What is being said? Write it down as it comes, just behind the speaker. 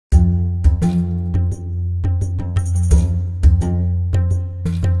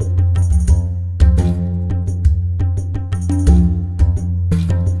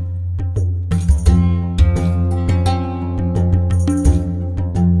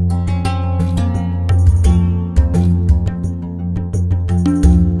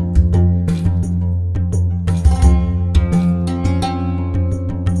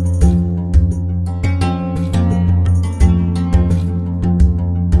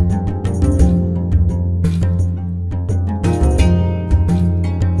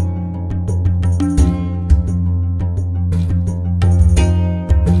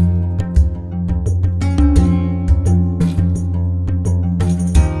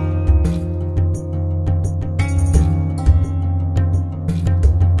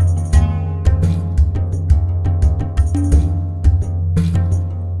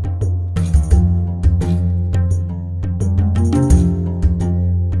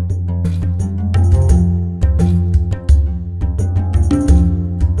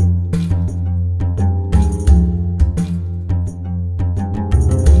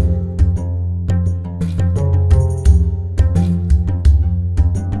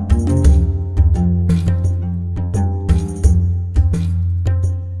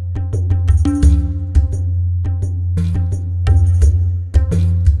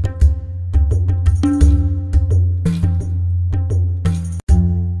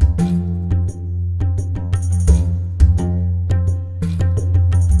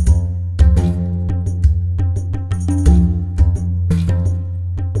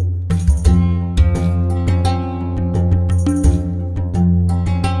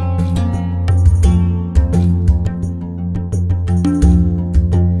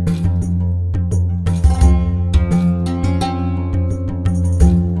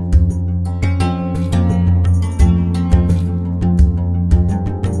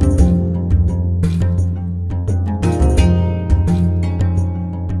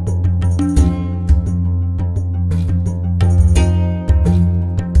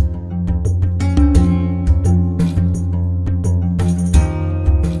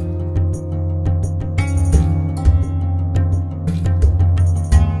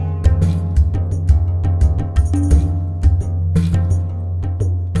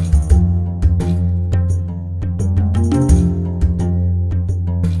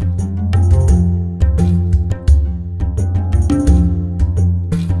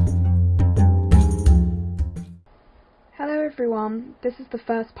this is the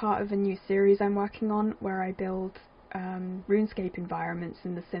first part of a new series I'm working on where I build Runescape environments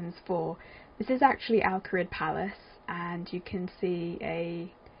in The Sims 4. This is actually Al-Kharid Palace, and you can see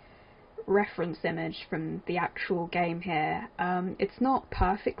a reference image from the actual game here. It's not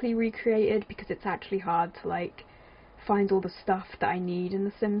perfectly recreated because it's actually hard to like find all the stuff that I need in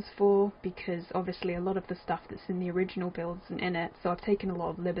The Sims 4, because obviously a lot of the stuff that's in the original build isn't in it, so I've taken a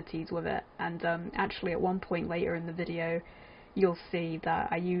lot of liberties with it. And actually at one point later in the video you'll see that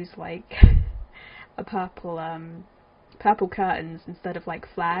I use like a purple curtains instead of like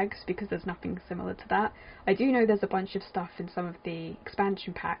flags, because there's nothing similar to that. I do know there's a bunch of stuff in some of the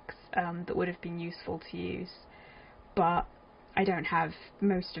expansion packs that would have been useful to use, but I don't have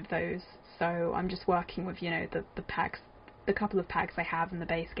most of those, so I'm just working with, you know, the packs, the couple of packs I have in the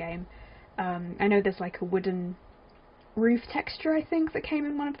base game. I know there's like a wooden roof texture, I think, that came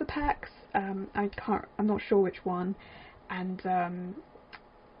in one of the packs. I'm not sure which one, and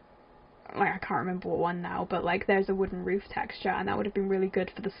like I can't remember what one now, but like there's a wooden roof texture, and that would have been really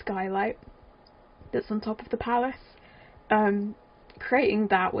good for the skylight that's on top of the palace. Creating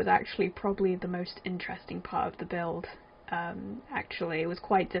that was actually probably the most interesting part of the build. Actually, it was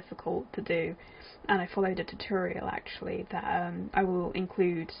quite difficult to do, and I followed a tutorial actually that I will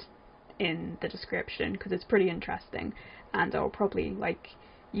include in the description because it's pretty interesting, and I'll probably like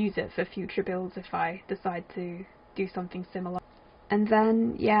use it for future builds if I decide to do something similar. And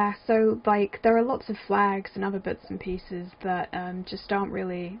then, yeah, so like there are lots of flags and other bits and pieces that just aren't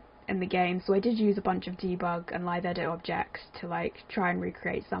really in the game, so I did use a bunch of debug and live edit objects to like try and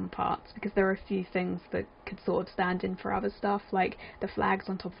recreate some parts, because there are a few things that could sort of stand in for other stuff, like the flags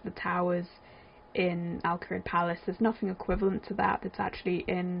on top of the towers in Al-Kharid Palace. There's nothing equivalent to that that's actually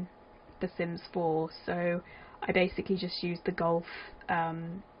in The Sims 4, so I basically just used the golf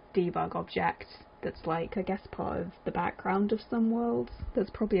debug object that's like, I guess, part of the background of some worlds. There's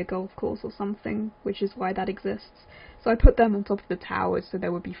probably a golf course or something, which is why that exists. So I put them on top of the towers so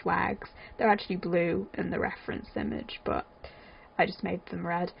there would be flags. They're actually blue in the reference image, but I just made them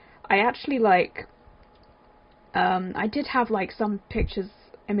red. I actually like, I did have like some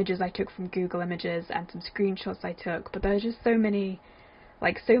images I took from Google Images and some screenshots I took, but there's just so many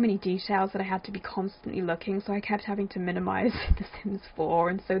details that I had to be constantly looking, so I kept having to minimize The Sims 4,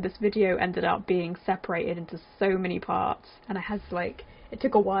 and so this video ended up being separated into so many parts, and I had to like, it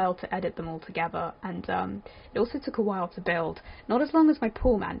took a while to edit them all together, and it also took a while to build. Not as long as my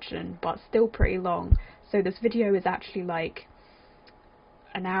pool mansion, but still pretty long. So this video is actually like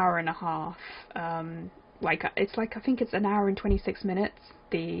an hour and a half. It's like, I think it's an hour and 26 minutes,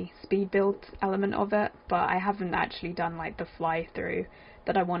 the speed build element of it, but I haven't actually done like the fly through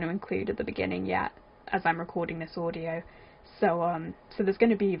that I want to include at the beginning yet, as I'm recording this audio. So there's going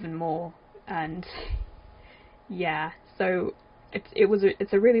to be even more, and yeah, so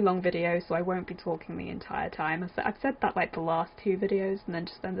it's a really long video, so I won't be talking the entire time. I've said that like the last two videos and then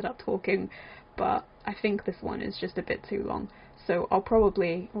just ended up talking, but I think this one is just a bit too long, so I'll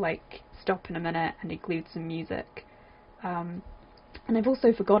probably like stop in a minute and include some music. And I've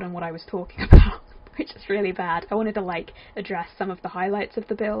also forgotten what I was talking about, which is really bad. I wanted to like address some of the highlights of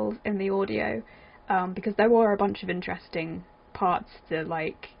the build in the audio, because there were a bunch of interesting parts to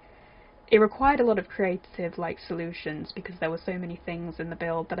like, it required a lot of creative like solutions, because there were so many things in the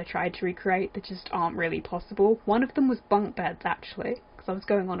build that I tried to recreate that just aren't really possible. One of them was bunk beds, actually, because I was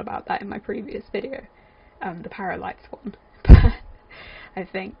going on about that in my previous video, the Paralights one. I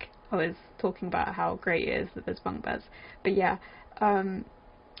think I was talking about how great it is that there's bunk beds. But yeah,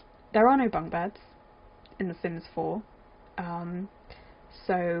 there are no bunk beds in The Sims 4.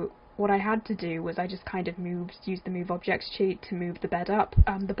 So what I had to do was I just kind of used the move objects cheat to move the bed up.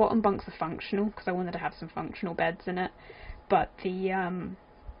 The bottom bunks are functional because I wanted to have some functional beds in it, but the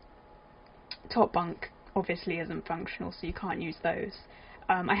top bunk obviously isn't functional, so you can't use those.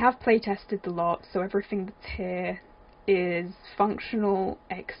 I have playtested the lot, so everything that's here is functional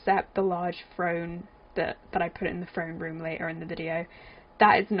except the large throne that I put in the throne room later in the video.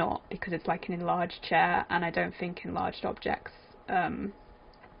 That is not, because it's like an enlarged chair, and I don't think enlarged objects,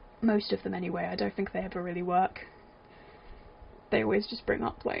 most of them anyway, I don't think they ever really work. They always just bring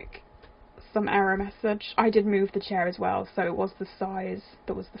up like some error message. I did move the chair as well, so it was the size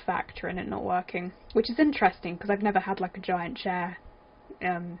that was the factor in it not working, which is interesting because I've never had like a giant chair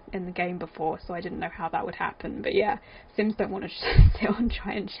in the game before, so I didn't know how that would happen. But yeah, Sims don't want to sit on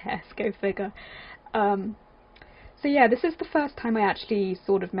giant chairs, go figure. So yeah, this is the first time I actually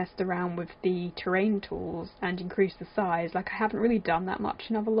sort of messed around with the terrain tools and increased the size. Like, I haven't really done that much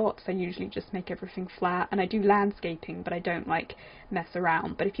in other lots. I usually just make everything flat, and I do landscaping, but I don't like mess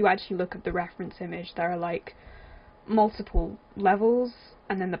around. But if you actually look at the reference image, there are like multiple levels,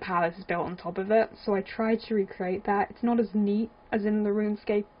 and then the palace is built on top of it. So I tried to recreate that. It's not as neat as in the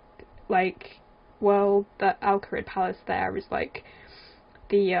RuneScape like world. That Al-Kharid palace there is like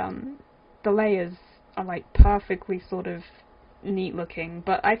the layers are like perfectly sort of neat looking,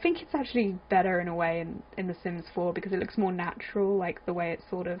 but I think it's actually better in a way in The Sims 4 because it looks more natural, like the way it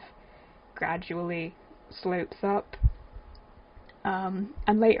sort of gradually slopes up.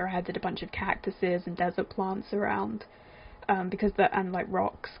 And later I added a bunch of cactuses and desert plants around, and like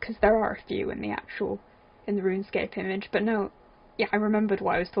rocks, because there are a few in the RuneScape image. But no, yeah, I remembered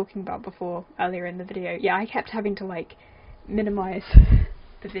what I was talking about before, earlier in the video. Yeah, I kept having to like minimize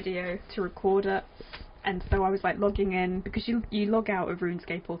the video to record it, and so I was like logging in, because you log out of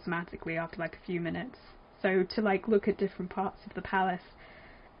RuneScape automatically after like a few minutes. So to like look at different parts of the palace,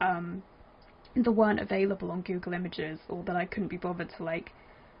 that weren't available on Google Images, or that I couldn't be bothered to like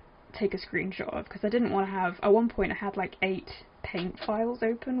take a screenshot of, because I didn't want to have, at one point I had like 8 paint files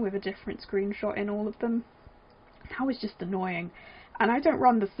open with a different screenshot in all of them. That was just annoying. And I don't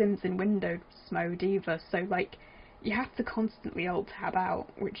run The Sims in Windows mode either, so like you have to constantly Alt-Tab out,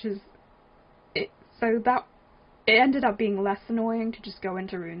 which is it. So that it ended up being less annoying to just go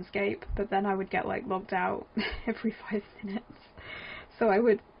into RuneScape, but then I would get like logged out every 5 minutes. So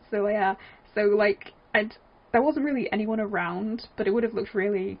like there wasn't really anyone around, but it would have looked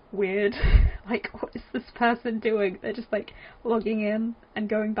really weird. Like, what is this person doing? They're just like logging in and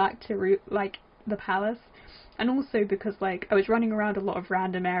going back to like the palace. And also because like I was running around a lot of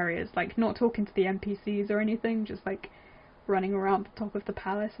random areas, like not talking to the NPCs or anything, just like running around the top of the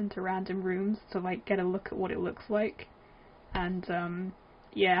palace into random rooms to like get a look at what it looks like. And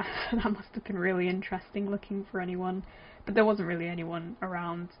yeah, that must have been really interesting looking for anyone, but there wasn't really anyone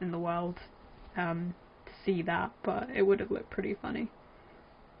around in the world to see that, but it would have looked pretty funny.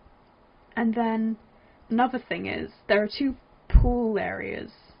 And then another thing is there are 2 pool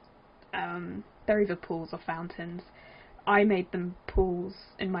areas. They're either pools or fountains. I made them pools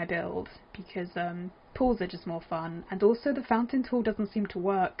in my build because pools are just more fun, and also the fountain tool doesn't seem to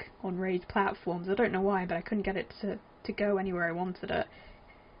work on raised platforms. I don't know why, but I couldn't get it to go anywhere I wanted it.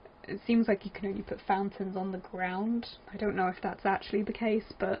 It seems like you can only put fountains on the ground. I don't know if that's actually the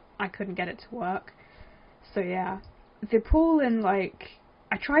case, but I couldn't get it to work. So yeah, the pool in like,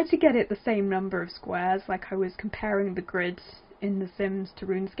 I tried to get it the same number of squares, like I was comparing the grids in The Sims to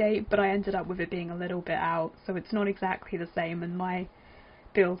RuneScape, but I ended up with it being a little bit out, so it's not exactly the same, and my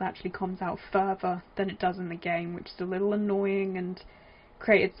build actually comes out further than it does in the game, which is a little annoying and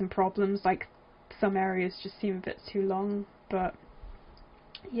created some problems, like some areas just seem a bit too long. But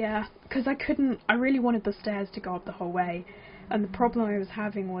yeah, because I really wanted the stairs to go up the whole way, and the problem I was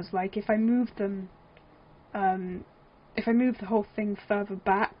having was like if I moved them, if I moved the whole thing further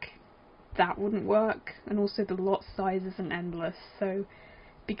back, that wouldn't work, and also the lot size isn't endless, so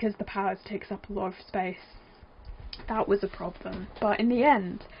because the palace takes up a lot of space, that was a problem. But in the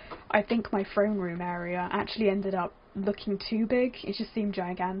end, I think my throne room area actually ended up looking too big. It just seemed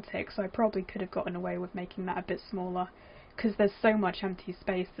gigantic, so I probably could have gotten away with making that a bit smaller, because there's so much empty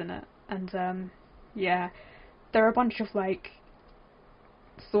space in it. And yeah, there are a bunch of like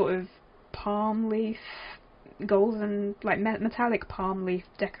sort of palm leaf, golden, like metallic palm leaf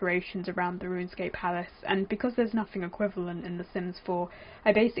decorations around the RuneScape palace, and because there's nothing equivalent in The Sims 4,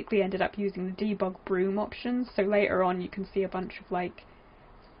 I basically ended up using the debug broom options, so later on you can see a bunch of like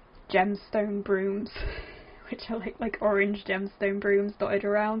gemstone brooms which are like orange gemstone brooms dotted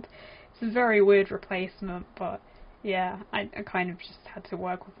around. It's a very weird replacement, but yeah, I kind of just had to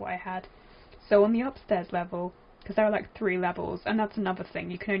work with what I had. So on the upstairs level, because there are like 3 levels, and that's another thing,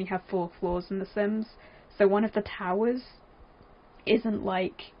 you can only have 4 floors in The Sims, so one of the towers isn't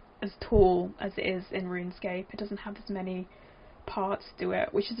like as tall as it is in RuneScape. It doesn't have as many parts to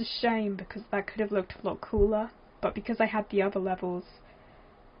it, which is a shame because that could have looked a lot cooler, but because I had the other levels,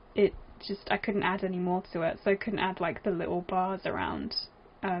 I couldn't add any more to it, so I couldn't add like the little bars around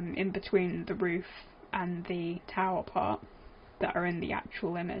in between the roof and the tower part that are in the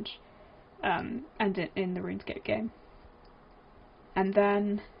actual image and in the RuneScape game. And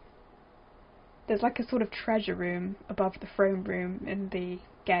then there's like a sort of treasure room above the throne room in the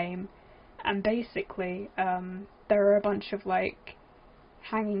game, and basically there are a bunch of like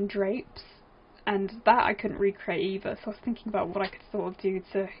hanging drapes, and that I couldn't recreate either, so I was thinking about what I could sort of do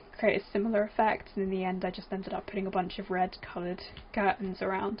to create a similar effect, and in the end I just ended up putting a bunch of red coloured curtains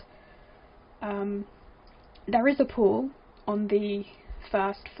around. There is a pool on the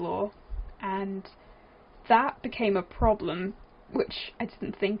first floor, and that became a problem which I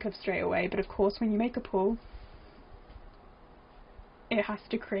didn't think of straight away, but of course when you make a pool, it has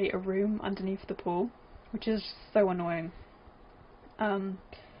to create a room underneath the pool, which is so annoying.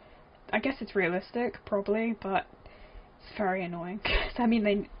 I guess it's realistic, probably, but it's very annoying. I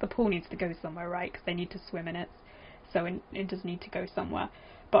mean, the pool needs to go somewhere, right? Because they need to swim in it, so it does need to go somewhere.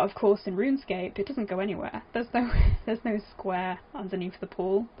 But of course, in RuneScape, it doesn't go anywhere. There's no square underneath the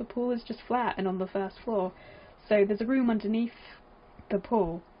pool. The pool is just flat and on the first floor. So there's a room underneath the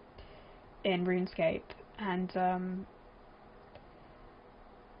pool in RuneScape, and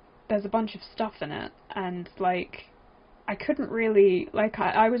there's a bunch of stuff in it, and like, I couldn't really, like,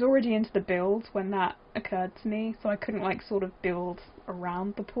 I was already into the build when that occurred to me, so I couldn't like sort of build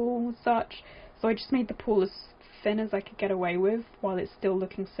around the pool as such, so I just made the pool as thin as I could get away with while it's still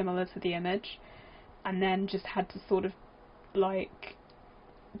looking similar to the image, and then just had to sort of like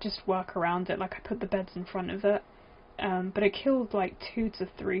just work around it. Like, I put the beds in front of it, but it killed like 2 to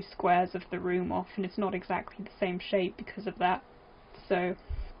 3 squares of the room off, and it's not exactly the same shape because of that. So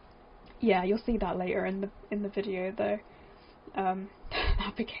yeah, you'll see that later in the video though.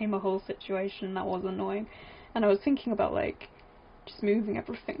 That became a whole situation that was annoying, and I was thinking about like just moving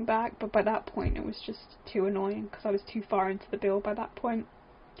everything back, but by that point it was just too annoying because I was too far into the build by that point.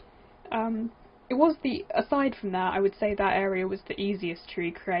 It was aside from that, I would say that area was the easiest to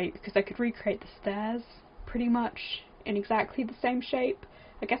recreate because I could recreate the stairs pretty much in exactly the same shape.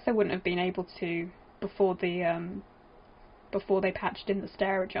 I guess I wouldn't have been able to before they patched in the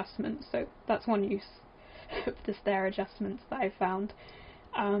stair adjustments, so that's one use of the stair adjustments that I found.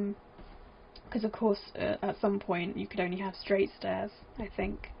 Because of course at some point you could only have straight stairs, I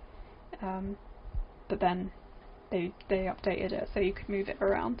think, but then they updated it so you could move it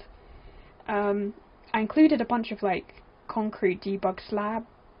around. I included a bunch of like concrete debug slab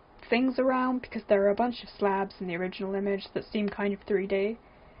things around because there are a bunch of slabs in the original image that seem kind of 3D,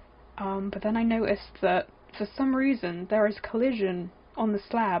 but then I noticed that for some reason there is collision on the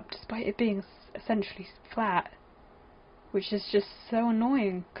slab despite it being essentially flat, which is just so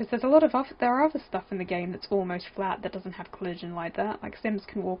annoying because there are other stuff in the game that's almost flat that doesn't have collision like that. Like, Sims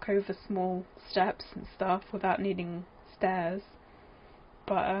can walk over small steps and stuff without needing stairs,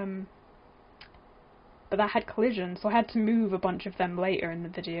 but that had collision, so I had to move a bunch of them later in the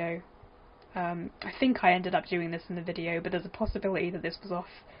video. I think I ended up doing this in the video, but there's a possibility that this was off.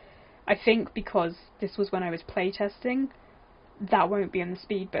 I think because this was when I was playtesting, that won't be in the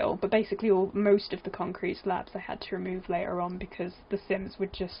speed build, but basically most of the concrete slabs I had to remove later on because the Sims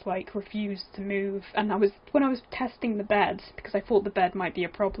would just like refuse to move. And when I was testing the bed, because I thought the bed might be a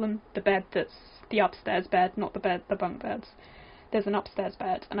problem, the bed that's the upstairs bed, not the bunk beds. There's an upstairs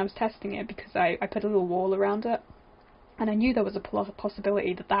bed, and I was testing it because I put a little wall around it, and I knew there was a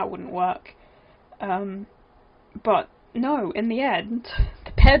possibility that wouldn't work. But no, in the end,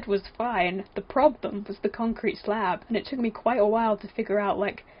 the bed was fine. The problem was the concrete slab, and it took me quite a while to figure out,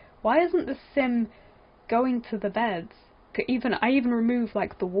 like, why isn't the Sim going to the beds? I even removed,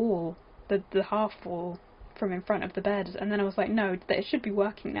 like, the wall, the half wall from in front of the bed, and then I was like, no, it should be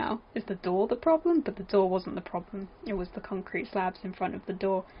working now. Is the door the problem? But the door wasn't the problem. It was the concrete slabs in front of the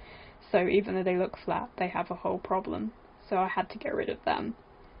door. So even though they look flat, they have a whole problem. So I had to get rid of them.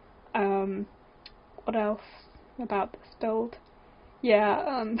 What else about this build?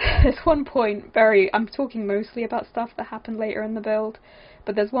 Yeah, there's one point I'm talking mostly about stuff that happened later in the build,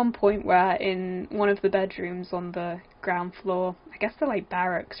 but there's one point where in one of the bedrooms on the ground floor, I guess they're like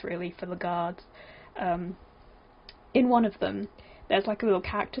barracks really for the guards, in one of them there's like a little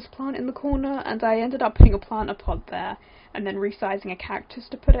cactus plant in the corner, and I ended up putting a planter pod there and then resizing a cactus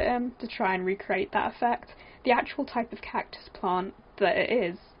to put it in to try and recreate that effect. The actual type of cactus plant that it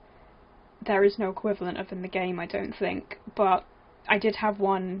is, there is no equivalent of in the game, I don't think, but I did have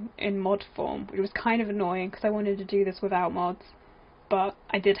one in mod form, which was kind of annoying because I wanted to do this without mods, but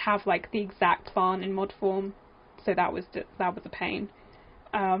I did have like the exact plant in mod form, so that was a pain.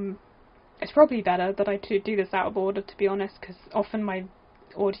 It's probably better that I do this out of order, to be honest, because often my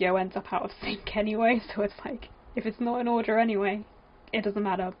audio ends up out of sync anyway, so it's like, if it's not in order anyway, it doesn't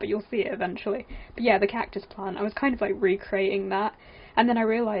matter, but you'll see it eventually. But yeah, the cactus plant, I was kind of like recreating that, and then I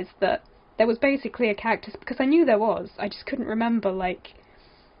realised that there was basically a cactus, because I knew there was, I just couldn't remember like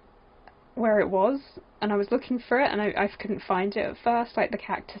where it was, and I was looking for it, and I couldn't find it at first, like the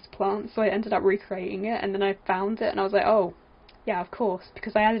cactus plant, so I ended up recreating it, and then I found it, and I was like, oh, yeah, of course,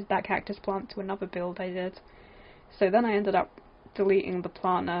 because I added that cactus plant to another build I did. So then I ended up deleting the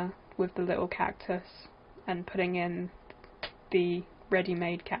planter with the little cactus and putting in the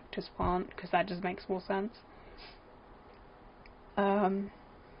ready-made cactus plant, because that just makes more sense. I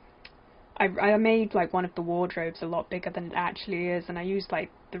made like one of the wardrobes a lot bigger than it actually is, and I used like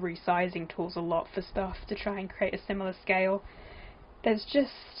the resizing tools a lot for stuff to try and create a similar scale. There's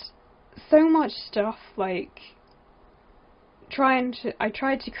just so much stuff, like, I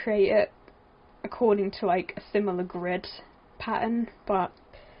tried to create it according to, like, a similar grid pattern, but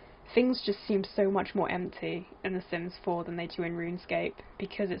things just seem so much more empty in The Sims 4 than they do in RuneScape,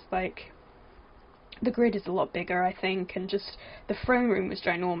 because it's like, the grid is a lot bigger, I think, and just the throne room was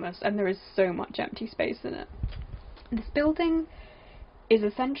ginormous, and there is so much empty space in it. This building is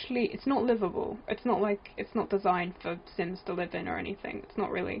essentially, it's not livable. It's not designed for Sims to live in or anything. It's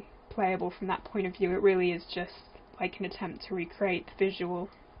not really playable from that point of view. It really is just like an attempt to recreate the visual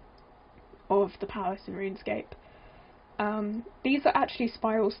of the palace in RuneScape. These are actually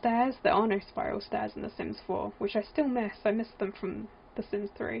spiral stairs. There are no spiral stairs in The Sims 4, which I still miss. I miss them from The Sims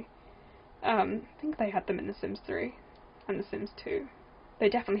 3. I think they had them in The Sims 3 and The Sims 2. They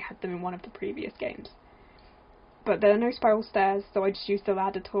definitely had them in one of the previous games. But there are no spiral stairs, so I just used the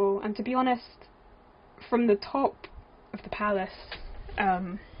ladder tool. And to be honest, from the top of the palace,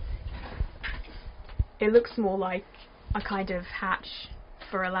 it looks more like a kind of hatch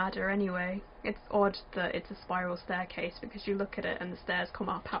for a ladder anyway. It's odd that it's a spiral staircase, because you look at it and the stairs come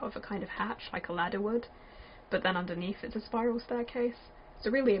up out of a kind of hatch, like a ladder would, but then underneath it's a spiral staircase. So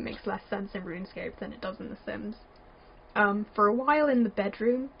really it makes less sense in RuneScape than it does in The Sims. For a while in the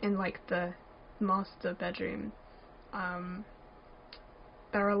bedroom, in like the master bedroom,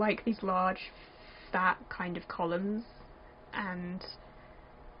 there are like these large, fat kind of columns, and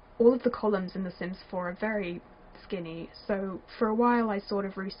all of the columns in The Sims 4 are very skinny, so for a while I sort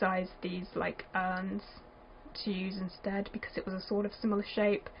of resized these like urns to use instead, because it was a sort of similar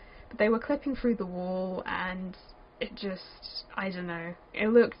shape, but they were clipping through the wall, and it just, I don't know, it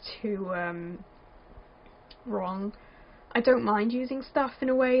looked too wrong. I don't mind using stuff in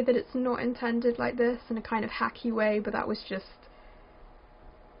a way that it's not intended like this, in a kind of hacky way, but that was just,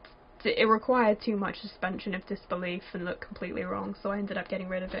 it required too much suspension of disbelief and looked completely wrong, so I ended up getting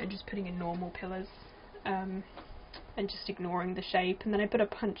rid of it and just putting in normal pillars, and just ignoring the shape. And then I put a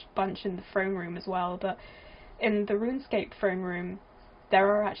bunch in the throne room as well, but in the RuneScape throne room there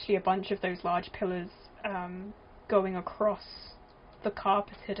are actually a bunch of those large pillars going across the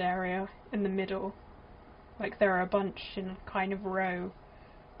carpeted area in the middle. Like, there are a bunch in a kind of row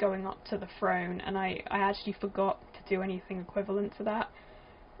going up to the throne, and I actually forgot to do anything equivalent to that.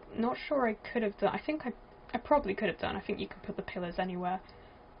 Not sure I could have done. I think I probably could have done. I think you can put the pillars anywhere,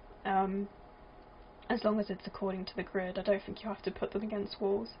 as long as it's according to the grid. I don't think you have to put them against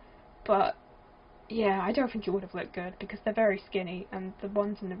walls. But yeah, I don't think it would have looked good, because they're very skinny, and the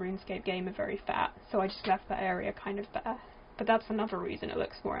ones in the RuneScape game are very fat, so I just left that area kind of bare. But that's another reason it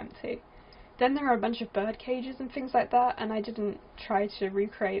looks more empty. Then there are a bunch of bird cages and things like that, and I didn't try to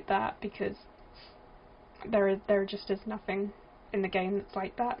recreate that, because there just is nothing in the game that's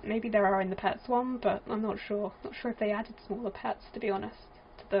like that. Maybe there are in the pets one, but I'm not sure. Not sure if they added smaller pets, to be honest,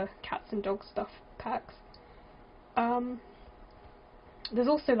 to the cats and dog stuff packs. There's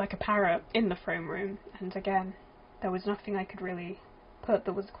also like a parrot in the throne room, and again, there was nothing I could really put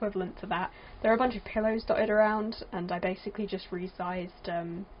that was equivalent to that. There are a bunch of pillows dotted around, and I basically just resized.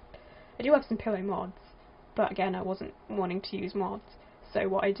 I do have some pillow mods, but again, I wasn't wanting to use mods, so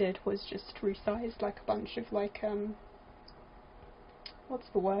what I did was just resized like a bunch of like what's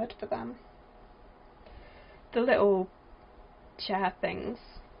the word for them? The little chair things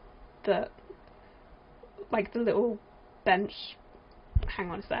that, like the little bench.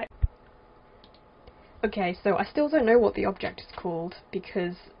 Hang on a sec. Okay, so I still don't know what the object is called,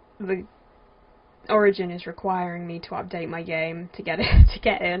 because the Origin is requiring me to update my game to get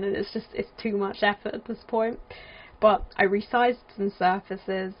in, and it's too much effort at this point. But I resized some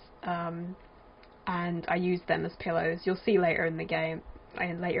surfaces, and I used them as pillows. You'll see later in the game,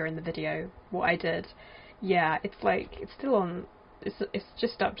 and later in the video, what I did. Yeah, it's like, it's still on. It's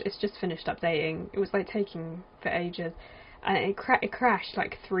just finished updating. It was like taking for ages. And it crashed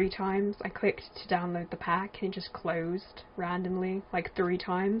like 3 times. I clicked to download the pack and it just closed randomly like 3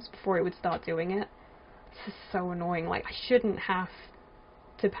 times before it would start doing it. This is so annoying. Like, I shouldn't have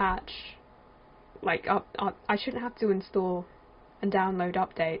to patch, like, I shouldn't have to install and download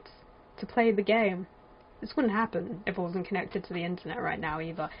updates to play the game. This wouldn't happen if I wasn't connected to the internet right now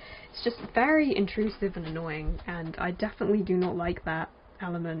either. It's just very intrusive and annoying, and I definitely do not like that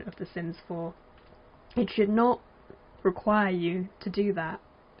element of The Sims 4. It should not require you to do that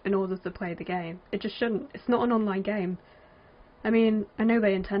in order to play the game. It just shouldn't. It's not an online game. I mean, I know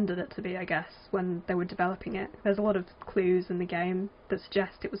they intended it to be, I guess, when they were developing it. There's a lot of clues in the game that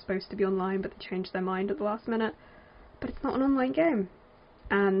suggest it was supposed to be online, but they changed their mind at the last minute. But it's not an online game.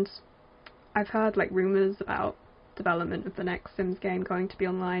 And I've heard like rumours about development of the next Sims game going to be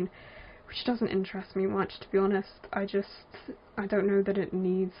online, which doesn't interest me much, to be honest. I don't know that it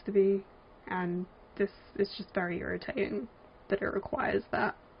needs to be, and this is just very irritating that it requires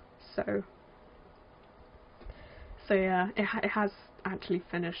that. So yeah, it has actually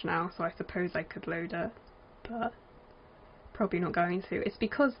finished now, so I suppose I could load it, but probably not going to. It's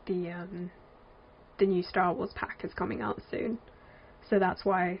because the new Star Wars pack is coming out soon, so that's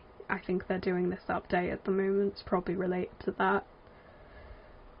why I think they're doing this update at the moment. It's probably related to that.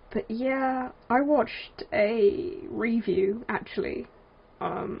 But yeah, I watched a review actually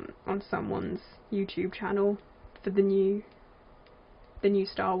on someone's YouTube channel for the new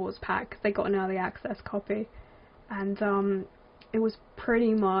Star Wars pack. They got an early access copy, and it was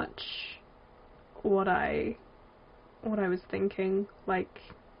pretty much what I was thinking. Like,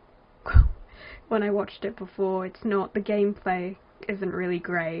 when I watched it before, it's not, the gameplay isn't really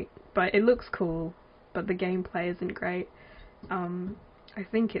great, but it looks cool, but the gameplay isn't great. I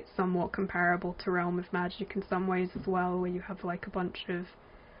think it's somewhat comparable to Realm of Magic in some ways as well, where you have like a bunch of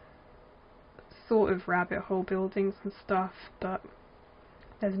sort of rabbit hole buildings and stuff, but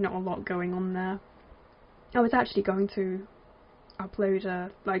there's not a lot going on there. I was actually going to upload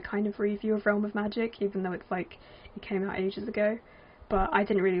a like kind of review of Realm of Magic, even though it's like it came out ages ago, but I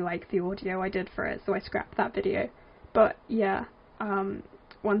didn't really like the audio I did for it, so I scrapped that video. But yeah,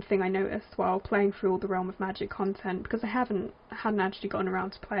 one thing I noticed while playing through all the Realm of Magic content, because I hadn't actually gotten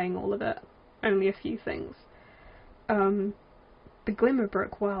around to playing all of it, only a few things, the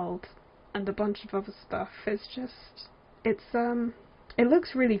Glimmerbrook world and a bunch of other stuff is just, it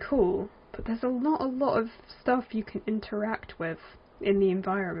looks really cool, but there's not a lot of stuff you can interact with in the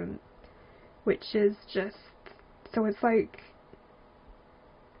environment, which is just, so it's like,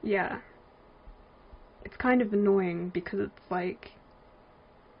 yeah, it's kind of annoying because it's like,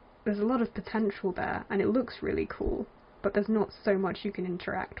 there's a lot of potential there, and it looks really cool, but there's not so much you can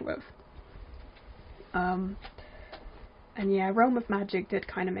interact with. And yeah, Realm of Magic did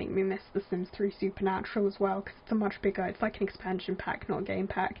kind of make me miss The Sims 3 Supernatural as well, because it's a much bigger, it's like an expansion pack, not a game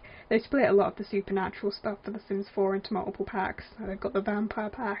pack. They split a lot of the Supernatural stuff for The Sims 4 into multiple packs. So they've got the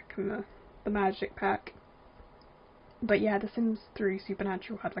Vampire pack and the Magic pack. But yeah, The Sims 3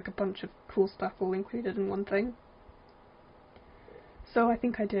 Supernatural had like a bunch of cool stuff all included in one thing. So I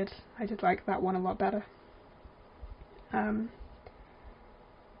think I did like that one a lot better. But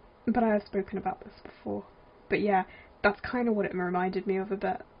I have spoken about this before. But yeah, that's kind of what it reminded me of a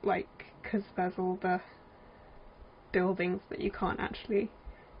bit, like, because there's all the buildings that you can't actually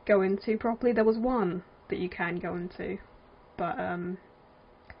go into properly. There was one that you can go into, but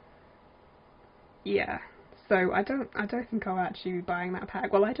yeah. So I don't think I'll actually be buying that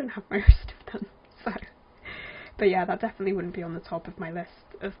pack. Well, I don't have most of them, so. But yeah, that definitely wouldn't be on the top of my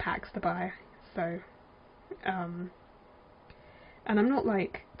list of packs to buy. So, and I'm not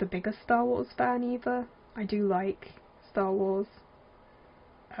like the biggest Star Wars fan either. I do like Star Wars,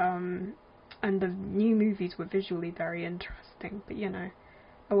 and the new movies were visually very interesting, but you know,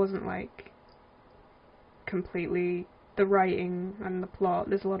 I wasn't like completely, the writing and the plot,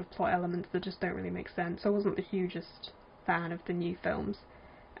 there's a lot of plot elements that just don't really make sense. I wasn't the hugest fan of the new films,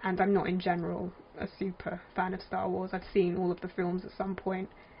 and I'm not in general a super fan of Star Wars. I've seen all of the films at some point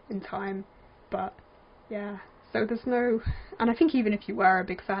in time, but yeah. So there's no, and I think even if you were a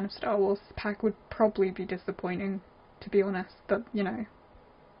big fan of Star Wars, this pack would probably be disappointing, to be honest. But, you know,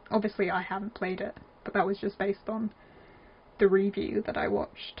 obviously I haven't played it, but that was just based on the review that I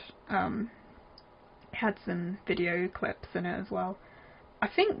watched. It had some video clips in it as well. I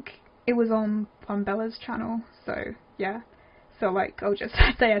think it was on Plumbella's channel, so yeah. So, like, I'll just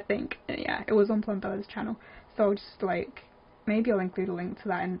say I think, yeah, it was on Plumbella's channel. So I'll just, like, maybe I'll include a link to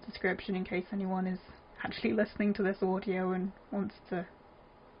that in the description in case anyone is actually listening to this audio and wants to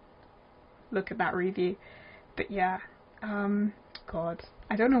look at that review. But yeah, God,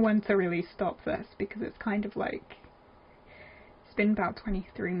 I don't know when to really stop this, because it's kind of like, it's been about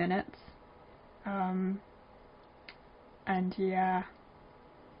 23 minutes, and yeah,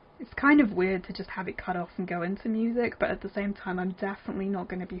 it's kind of weird to just have it cut off and go into music, but at the same time I'm definitely not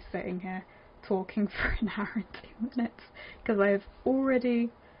going to be sitting here talking for an hour and 2 minutes, because I have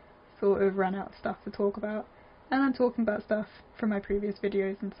already sort of run out of stuff to talk about, and I'm talking about stuff from my previous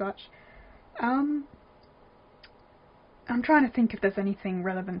videos and such. I'm trying to think if there's anything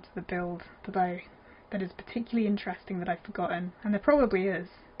relevant to the build that is particularly interesting that I've forgotten, and there probably is,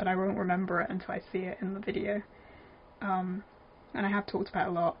 but I won't remember it until I see it in the video. And I have talked about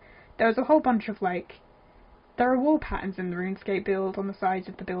it a lot. There was a whole bunch of, like, there are wall patterns in the Runescape build on the sides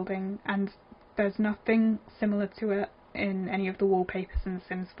of the building, and there's nothing similar to it in any of the wallpapers in The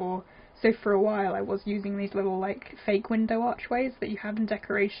Sims 4. So for a while I was using these little like fake window archways that you have in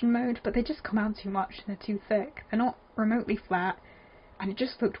decoration mode, but they just come out too much and they're too thick. They're not remotely flat, and it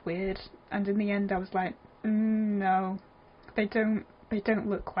just looked weird. And in the end I was like, no, they don't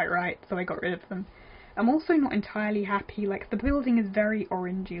look quite right, so I got rid of them. I'm also not entirely happy, like the building is very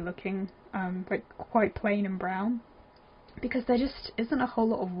orangey looking, like quite plain and brown, because there just isn't a whole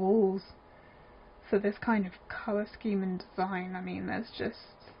lot of walls for this kind of colour scheme and design. I mean, there's just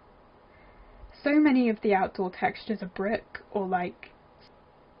so many of the outdoor textures are brick or like,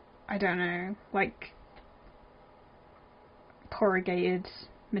 I don't know, like corrugated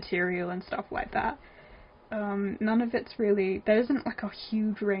material and stuff like that. None of it's really, there isn't like a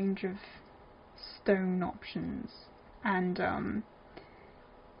huge range of stone options, and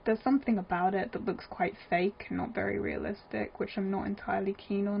there's something about it that looks quite fake and not very realistic, which I'm not entirely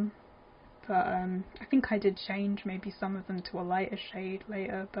keen on. But I think I did change maybe some of them to a lighter shade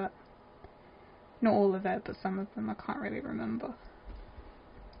later, but not all of it, but some of them. I can't really remember.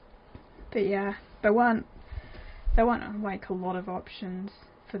 But yeah, there weren't like a lot of options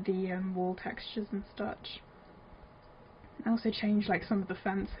for the wall textures and such. I also changed like some of the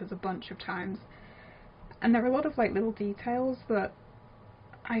fences a bunch of times, and there are a lot of like little details that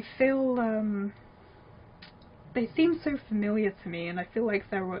I feel they seem so familiar to me, and I feel like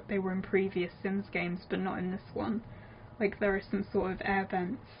they were in previous Sims games, but not in this one. Like there are some sort of air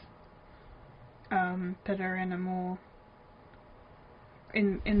vents that are in a more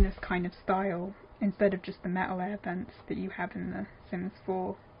in this kind of style, instead of just the metal air vents that you have in The Sims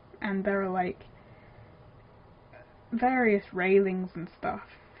 4. And there are like various railings and stuff,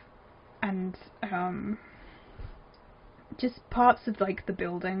 and just parts of like the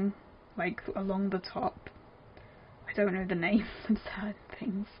building, like along the top. I don't know the names of certain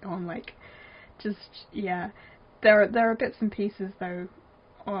things on, like, just, yeah. There are bits and pieces though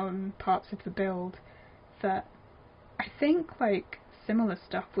on parts of the build that I think like similar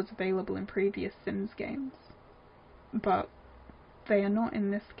stuff was available in previous Sims games, but they are not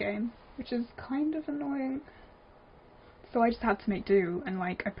in this game, which is kind of annoying. So I just had to make do, and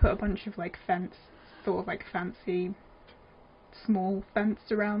like I put a bunch of like fence, sort of like fancy small fence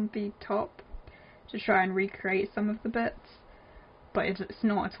around the top to try and recreate some of the bits, but it's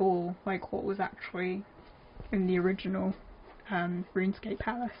not at all like what was actually in the original RuneScape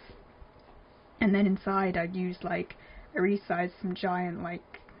palace. And then inside I used like, I resized some giant,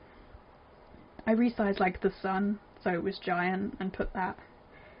 like, I resized like the sun so it was giant and put that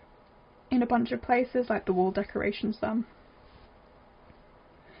in a bunch of places, like the wall decoration sun.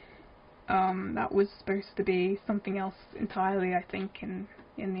 That was supposed to be something else entirely, I think, in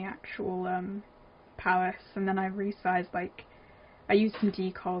the actual palace, and then I resized, like, I used some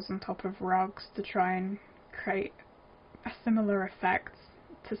decals on top of rugs to try and create a similar effect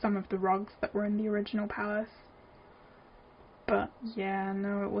to some of the rugs that were in the original palace. But yeah,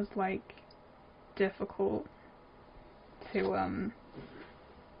 no, it was like difficult to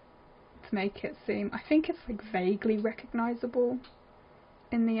make it seem, I think it's like vaguely recognizable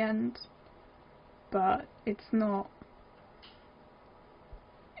in the end, but it's not,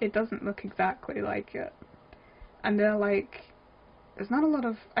 it doesn't look exactly like it. And they're like, there's not a lot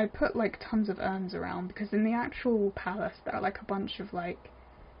of, I put like tons of urns around, because in the actual palace there are like a bunch of like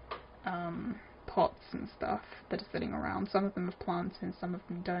pots and stuff that are sitting around. Some of them have plants in, some of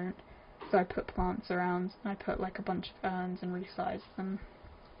them don't. So I put plants around, and I put like a bunch of urns and resized them,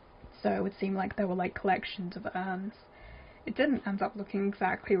 so it would seem like there were like collections of urns. It didn't end up looking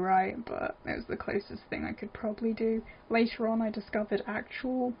exactly right, but it was the closest thing I could probably do. Later on I discovered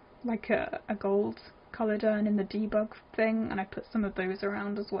actual, like a gold coloured urn in the debug thing, and I put some of those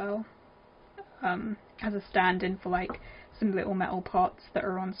around as well, as a stand-in for like some little metal pots that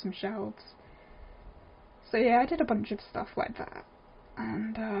are on some shelves. So yeah, I did a bunch of stuff like that.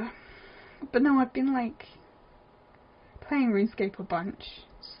 And but no, I've been like playing RuneScape a bunch,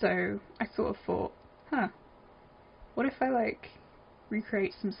 so I sort of thought, what if I like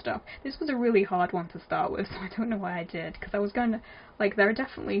recreate some stuff? This was a really hard one to start with, so I don't know why I did, because I was going to, like, there are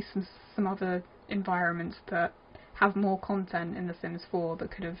definitely some other environments that have more content in The Sims 4 that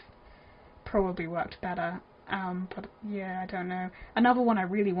could have probably worked better, but yeah, I don't know. Another one I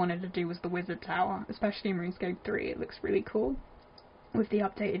really wanted to do was the Wizard Tower, especially in RuneScape 3. It looks really cool with the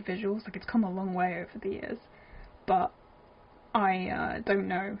updated visuals. Like, it's come a long way over the years, but I don't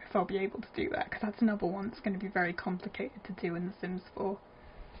know if I'll be able to do that, because that's another one that's going to be very complicated to do in The Sims 4,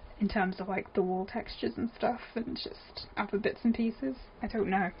 in terms of like the wall textures and stuff, and just other bits and pieces. I don't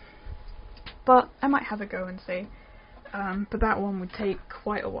know, but I might have a go and see. But that one would take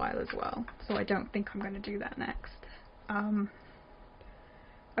quite a while as well, so I don't think I'm going to do that next.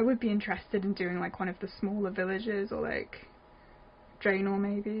 I would be interested in doing like one of the smaller villages, or like Draenor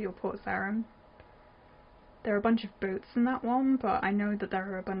maybe, or Port Sarim. There are a bunch of boats in that one, but I know that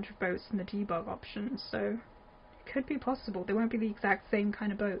there are a bunch of boats in the debug options, so it could be possible. They won't be the exact same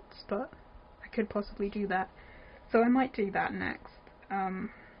kind of boats, but I could possibly do that. So I might do that next.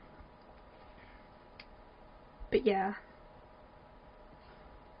 But yeah,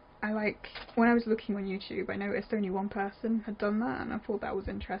 when I was looking on YouTube, I noticed only one person had done that, and I thought that was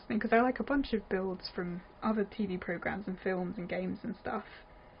interesting, because I like a bunch of builds from other TV programs and films and games and stuff,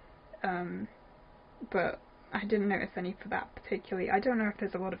 but I didn't notice any for that particularly. I don't know if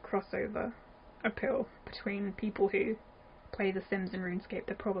there's a lot of crossover appeal between people who play The Sims and RuneScape.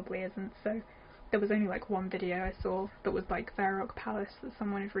 There probably isn't, so there was only like one video I saw that was like Varrock Palace that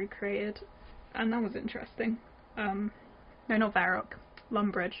someone had recreated, and that was interesting. No, not Varrock,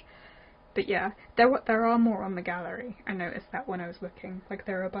 Lumbridge. But yeah, there are more on the gallery. I noticed that when I was looking. Like,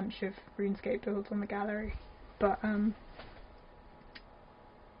 there are a bunch of RuneScape builds on the gallery, but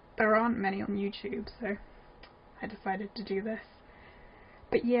there aren't many on YouTube, so I decided to do this.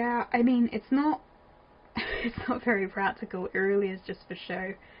 But yeah, I mean, it's not very practical. It really is just for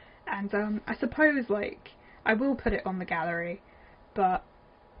show. And I suppose, like, I will put it on the gallery, but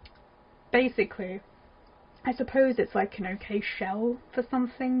basically, I suppose it's like an okay shell for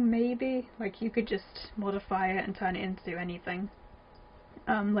something, maybe. Like, you could just modify it and turn it into anything.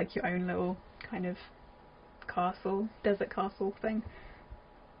 Like your own little kind of castle, desert castle thing.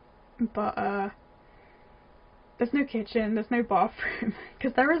 But, there's no kitchen, there's no bathroom,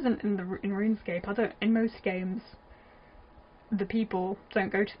 because there isn't in RuneScape. In most games, the people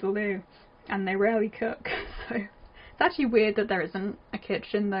don't go to the loo, and they rarely cook, so it's actually weird that there isn't a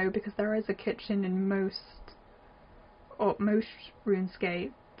kitchen, though, because there is a kitchen in most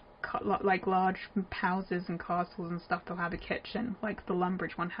RuneScape, like large houses and castles and stuff. They'll have a kitchen. Like the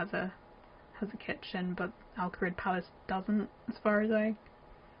Lumbridge one has a kitchen, but Al-Kharid Palace doesn't, as far as I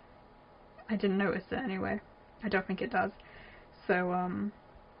didn't notice it anyway. I don't think it does. So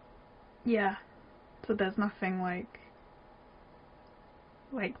yeah. So there's nothing like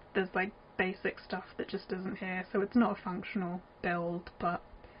there's like basic stuff that just isn't here. So it's not a functional build, but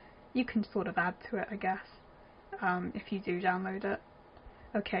you can sort of add to it, I guess. If you do download it.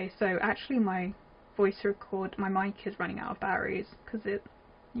 Okay, so actually my my mic is running out of batteries because it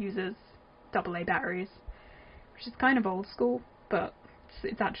uses AA batteries, which is kind of old school, but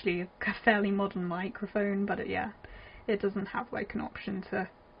it's actually a fairly modern microphone, but it doesn't have like an option to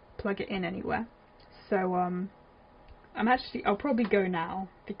plug it in anywhere. So I'll probably go now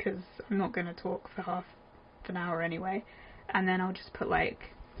because I'm not going to talk for half an hour anyway, and then I'll just put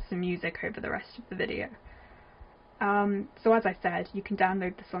like some music over the rest of the video. So as I said, you can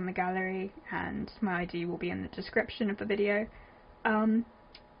download this on the gallery, and my ID will be in the description of the video.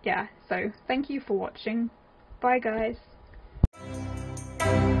 Yeah, so thank you for watching. Bye guys!